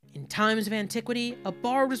times of antiquity, a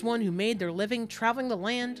bard was one who made their living traveling the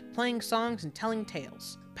land, playing songs and telling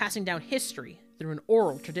tales, passing down history through an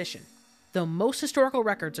oral tradition. Though most historical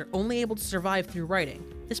records are only able to survive through writing,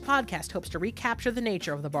 this podcast hopes to recapture the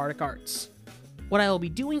nature of the bardic arts. What I will be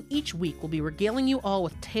doing each week will be regaling you all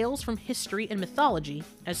with tales from history and mythology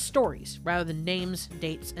as stories rather than names,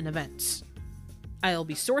 dates, and events. I will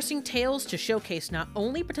be sourcing tales to showcase not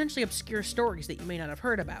only potentially obscure stories that you may not have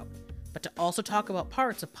heard about, but to also talk about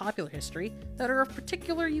parts of popular history that are of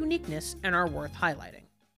particular uniqueness and are worth highlighting.